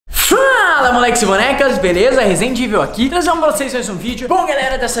Fala, moleques e bonecas, beleza? Rezendeevil aqui, trazendo pra vocês mais um vídeo. Bom,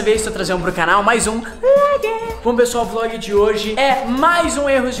 galera, dessa vez tô trazendo pro canal mais um. Bom, pessoal, o vlog de hoje é mais um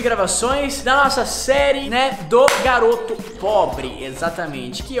erros de gravações da nossa série, né, do garoto pobre,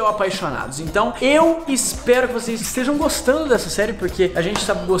 exatamente, que é o Apaixonados. Então, eu espero que vocês estejam gostando dessa série, porque a gente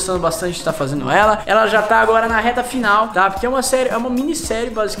tá gostando bastante de estar fazendo ela. Ela já tá agora na reta final, tá? Porque é uma série, é uma minissérie,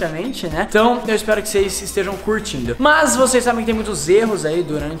 basicamente, né? Então, eu espero que vocês estejam curtindo. Mas vocês sabem que tem muitos erros aí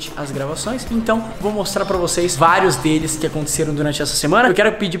durante as gravações, então vou mostrar pra vocês vários deles que aconteceram durante essa semana. Eu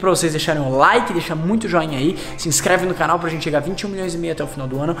quero pedir pra vocês deixarem um like, deixar muito joinha aí, se inscreve no canal pra gente chegar a 21 milhões e meio até o final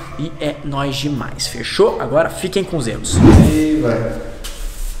do ano e é nóis demais, fechou? Agora fiquem com os erros. E vai.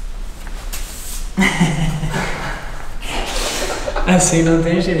 Assim não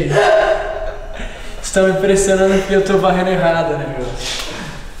tem jeito. Você tá me impressionando porque eu tô varrendo errado, né, meu?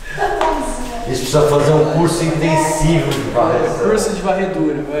 Eles precisam fazer um curso intensivo de varredura. Curso de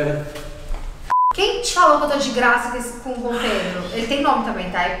varredura, vai. Quem te falou que eu tô de graça com o Pedro? Ele tem nome também,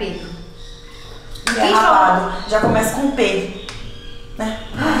 tá? É Pedro. Quem te falou? Já começa com P, né?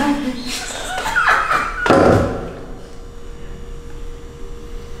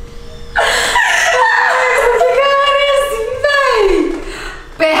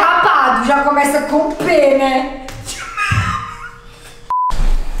 Pé rapado, já começa com P, né?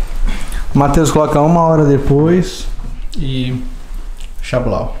 O Matheus coloca 1 hora depois e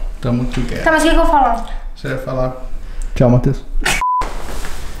Chablau. Tamo together. Tá, mas o que eu vou falar? Você vai falar. Tchau, Matheus.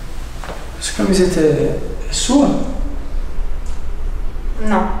 Essa camiseta é sua?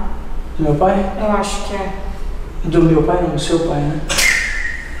 Não, Do meu pai? eu acho que é. Do meu pai não, do seu pai, né?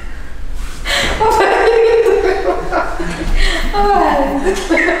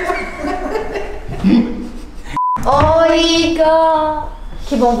 Oi, Igor!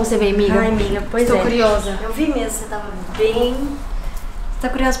 Que bom você veio, amiga. Ai, amiga, pois Estou é. curiosa. Eu vi mesmo, você tava bem... Você tá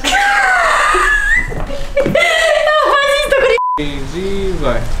curiosa pra... E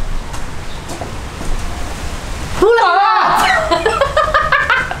vai. Pula!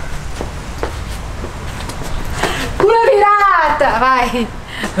 Pula, virata! Vai!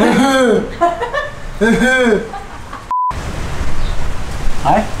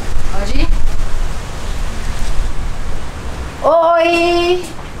 Vai? Pode ir? Oi!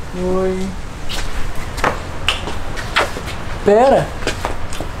 Oi. Pera.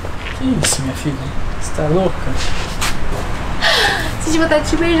 Que isso, minha filha? Você tá louca? Senti vontade de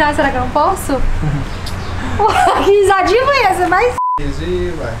te beijar, será que eu não posso? Que risadinha foi essa, mas...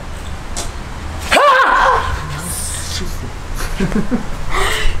 E vai.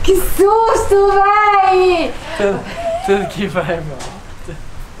 Que susto, véi! Tudo que vai, volta.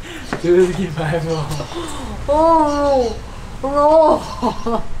 Tudo que vai, volta. Oh, oh.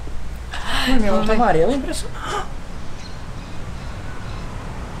 Meu olho tá amarelo, é impressionante.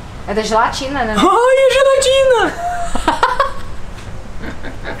 É da gelatina, né? Ai, a gelatina!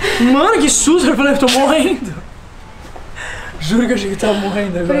 Mano, que susto! Eu falei, eu tô morrendo. Juro que eu achei que tava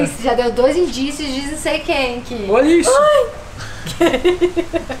morrendo Por agora. isso, já deu 2 indícios de não sei quem que... Olha isso!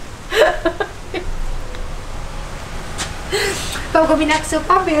 Pra combinar com seu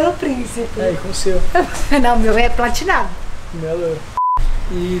cabelo, príncipe. Aí, com o seu. Não, meu é platinado. Meu louro.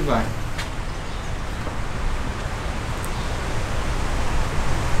 E vai.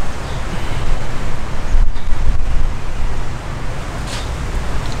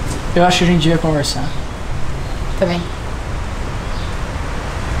 Eu acho que a gente devia conversar. Também.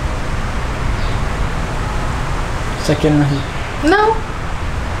 Você tá querendo rir? Não.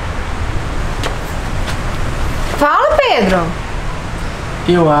 Fala, Pedro.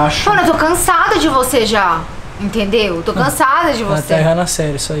 Eu acho. Mano, eu tô cansada de você já. Entendeu? Eu tô cansada de Ela você. tá errando a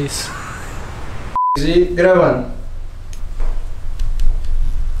sério, só isso. E gravando.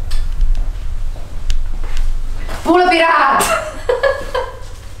 Pula, pirata!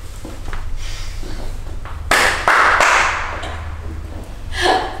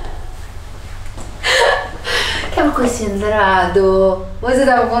 Tava concentrado. Você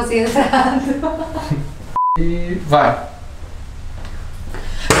tava concentrado. E vai.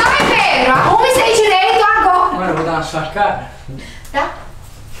 Ai, Pedro, arruma isso aí direito agora. Agora eu vou dar na sua cara. Tá?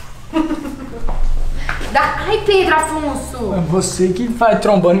 Ai, Pedro Afonso. É você que vai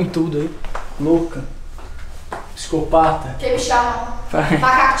trombando em tudo aí. Louca. Psicopata. Quem me chama? Vai.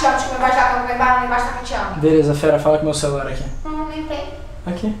 Macaco te ama, te come embaixo da cama, embaixo da cama te ama. Beleza, fera, fala com meu celular aqui. Nem tem.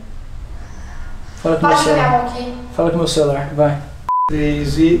 Aqui. Fala com meu Baixa minha celular. mão aqui. Fala com meu celular, vai.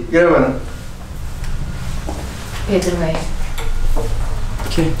 3 e gravando. Pedro, velho. O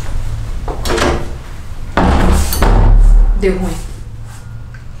quê? Deu ruim.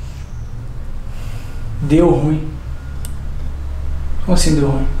 Deu ruim. Como assim deu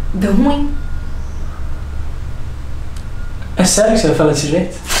ruim? Deu ruim. É sério que você vai falar desse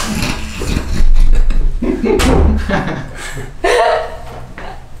jeito?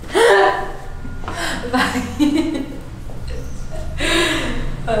 Vai.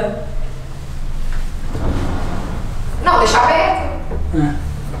 Não, deixa aberto.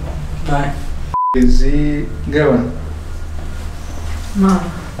 Vai. E gravando. Mano,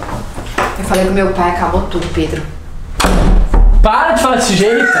 eu falei com meu pai, acabou tudo, Pedro. Para de falar desse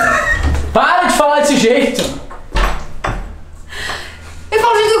jeito! Para de falar desse jeito! Eu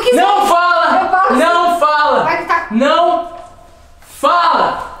falo do que quiser. Não fala! Eu falo Não fala! Vai que tá... Não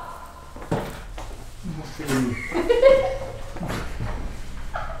fala!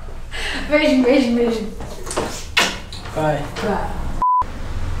 Beijo, beijo, beijo. Vai. Vai.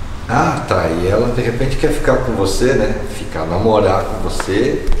 Ah, tá. E ela de repente quer ficar com você, né? Ficar, namorar com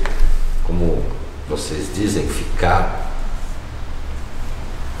você. Como vocês dizem, ficar.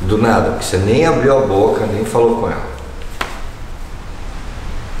 Do nada, porque você nem abriu a boca, nem falou com ela.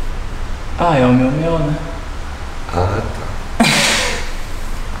 Ah, é o meu, né? Ah, tá.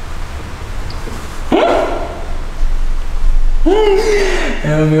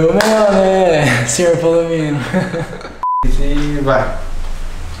 É o meu, né, senhor Palomino? E vai.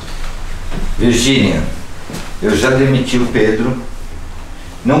 Virgínia, eu já demiti o Pedro.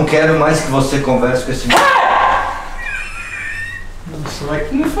 Não quero mais que você converse com esse menino. Nossa, vai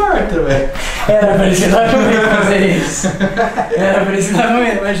que infarta, velho. Era pra ele lá comigo fazer isso. Era pra ele lá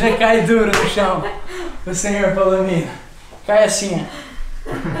comigo, mas já cai duro no chão. O senhor Palomino. Cai assim, ó.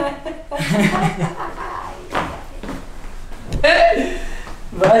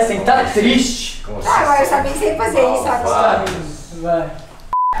 Vai, você tá triste. Como Ah, agora eu sabia sempre fazer isso, sabe? Vai.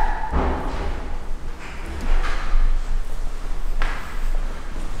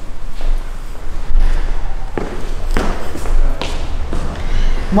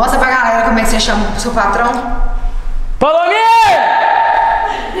 Mostra pra galera como é que você chama o seu patrão. Palomino!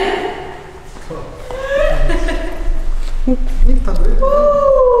 Tá doido?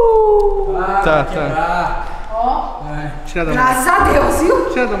 Tá. Ó, Tira da mão. graças a Deus, viu?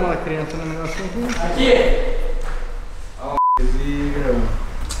 Tira da mão da criança no negócio aqui. Aqui. E gravando.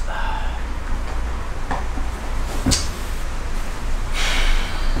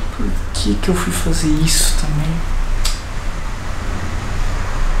 Por que eu fui fazer isso também?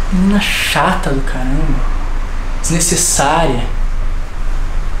 Menina chata do caramba. Desnecessária.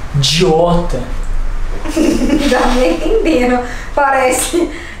 Idiota. Não tá nem entendendo. Parece.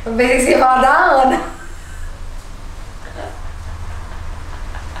 Eu pensei que você ia falar da Ana.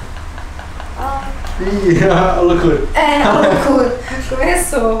 Ih, a loucura. É, a loucura.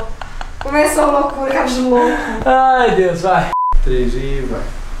 Começou a loucura, cara de louco. Ai, Deus, vai. 3 e vai.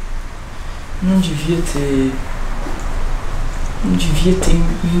 Não devia ter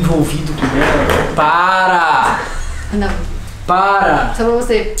me envolvido com ela. Para! Não. Para! Só pra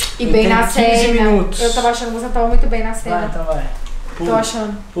você ir Eu bem tenho na 15 cena. minutos. Eu tava achando que você tava muito bem na Vai, cena. então vai. Tô Pula.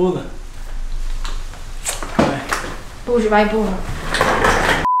 achando. Pula. Vai. Puxa, vai, empurra.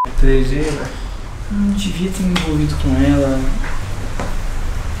 3 e vai. Não devia ter me envolvido com ela.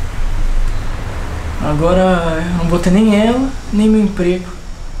 Agora eu não vou ter nem ela, nem meu emprego.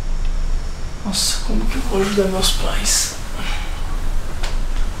 Nossa, como que eu vou ajudar meus pais?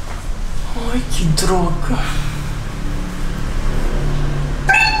 Ai, que droga.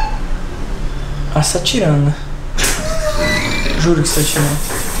 Ah, você tá tirando, né? Juro que você tá tirando.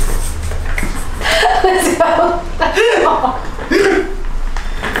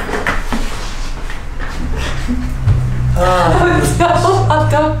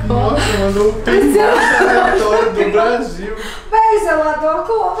 Nossa, mandou o primeiro aleatório do Brasil. Véi, o celular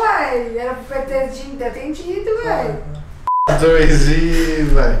tocou, véi. Era pra ter atendido, véi. 2 e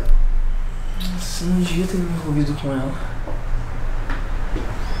vai. Nossa, eu não devia ter me envolvido com ela.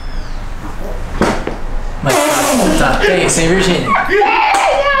 Mas tá, tem, sem Virgínia.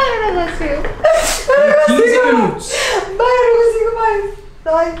 15 minutos. Vai, eu não consigo mais.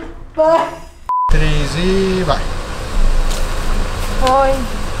 Vai. 3 e vai. Oi.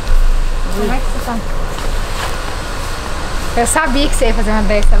 Como é que você tá? Eu sabia que você ia fazer uma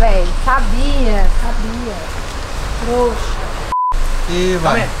dessa, velho. Sabia. Trouxa. E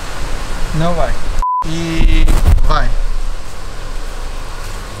vai. Não vai. E vai.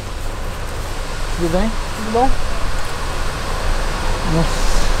 Tudo bem? Tudo bom?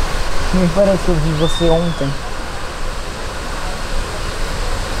 Nossa, me parece que eu vi você ontem.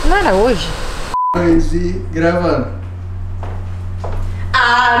 Não era hoje? 2 e gravando.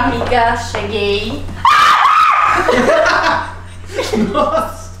 Ah, amiga, cheguei.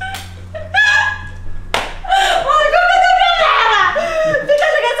 Nossa! Ai, como eu tô pra ela?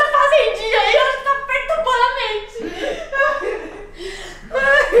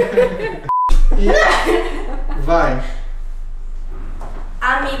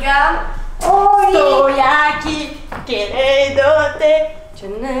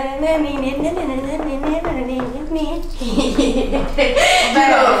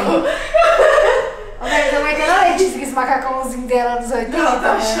 Ô, velho, ela disse que esse macacãozinho dela nos 80. Não,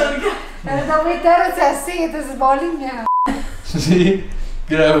 tá achando que... Ela tá aumentando ser assim, essas bolinhas. Sim,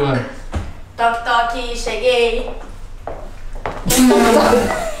 grava. Toque, toque, cheguei.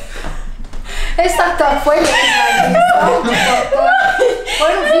 Esse toque foi mesmo,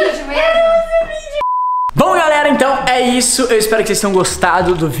 foi no vídeo mesmo. Bom, galera, então é isso. Eu espero que vocês tenham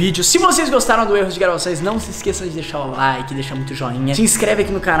gostado do vídeo. Se vocês gostaram do Erros de Gravações, não se esqueçam de deixar o like, deixar muito joinha. Se inscreve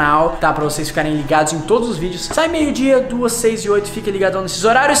aqui no canal, tá? Pra vocês ficarem ligados em todos os vídeos. Sai meio-dia, 2, 6 e 8. Fica ligadão nesses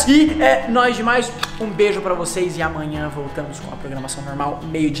horários. E é nóis demais. Um beijo pra vocês e amanhã voltamos com a programação normal.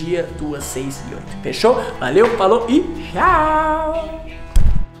 Meio-dia, 2, 6 e 8. Fechou? Valeu, falou e tchau!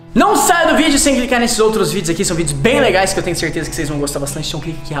 Não saia do vídeo sem clicar nesses outros vídeos aqui, são vídeos bem legais que eu tenho certeza que vocês vão gostar bastante. Então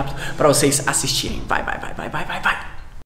clique aqui rápido pra vocês assistirem. Vai, vai, vai, vai, vai, vai, vai.